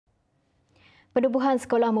Penubuhan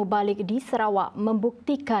Sekolah Mubaligh di Sarawak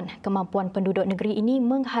membuktikan kemampuan penduduk negeri ini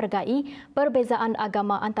menghargai perbezaan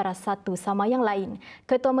agama antara satu sama yang lain.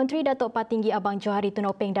 Ketua Menteri Datuk Patinggi Abang Johari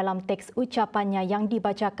Tunopeng dalam teks ucapannya yang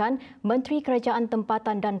dibacakan, Menteri Kerajaan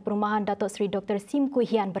Tempatan dan Perumahan Datuk Seri Dr. Sim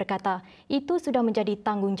Kuihian berkata, itu sudah menjadi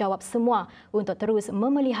tanggungjawab semua untuk terus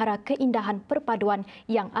memelihara keindahan perpaduan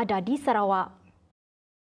yang ada di Sarawak.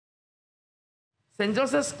 St.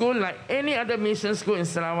 Joseph School, like any other mission school in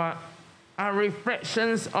Sarawak, are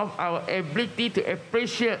reflections of our ability to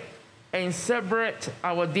appreciate and celebrate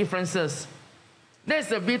our differences. That's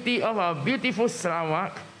the beauty of our beautiful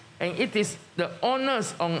Sarawak, and it is the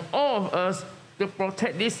onus on all of us to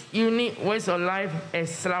protect these unique ways of life as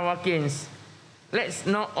Sarawakians. Let's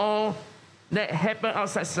not all that happen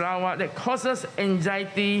outside Sarawak that causes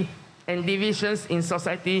anxiety and divisions in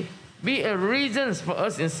society be a reason for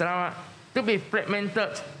us in Sarawak to be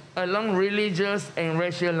fragmented along religious and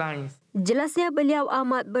racial lines. Jelasnya beliau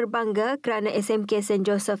amat berbangga kerana SMK St.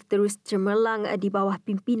 Joseph terus cemerlang di bawah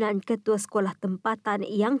pimpinan Ketua Sekolah Tempatan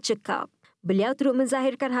yang cekap. Beliau turut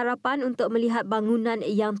menzahirkan harapan untuk melihat bangunan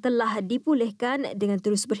yang telah dipulihkan dengan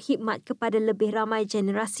terus berkhidmat kepada lebih ramai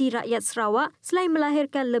generasi rakyat Sarawak selain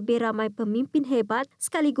melahirkan lebih ramai pemimpin hebat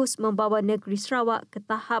sekaligus membawa negeri Sarawak ke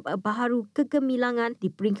tahap baharu kegemilangan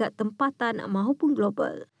di peringkat tempatan maupun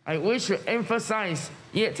global. I wish to emphasize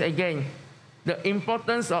yet again the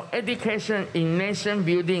importance of education in nation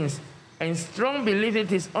buildings and strong belief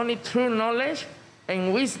it is only through knowledge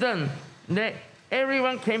and wisdom that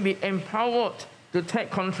everyone can be empowered to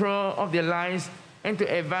take control of their lives and to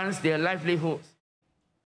advance their livelihoods.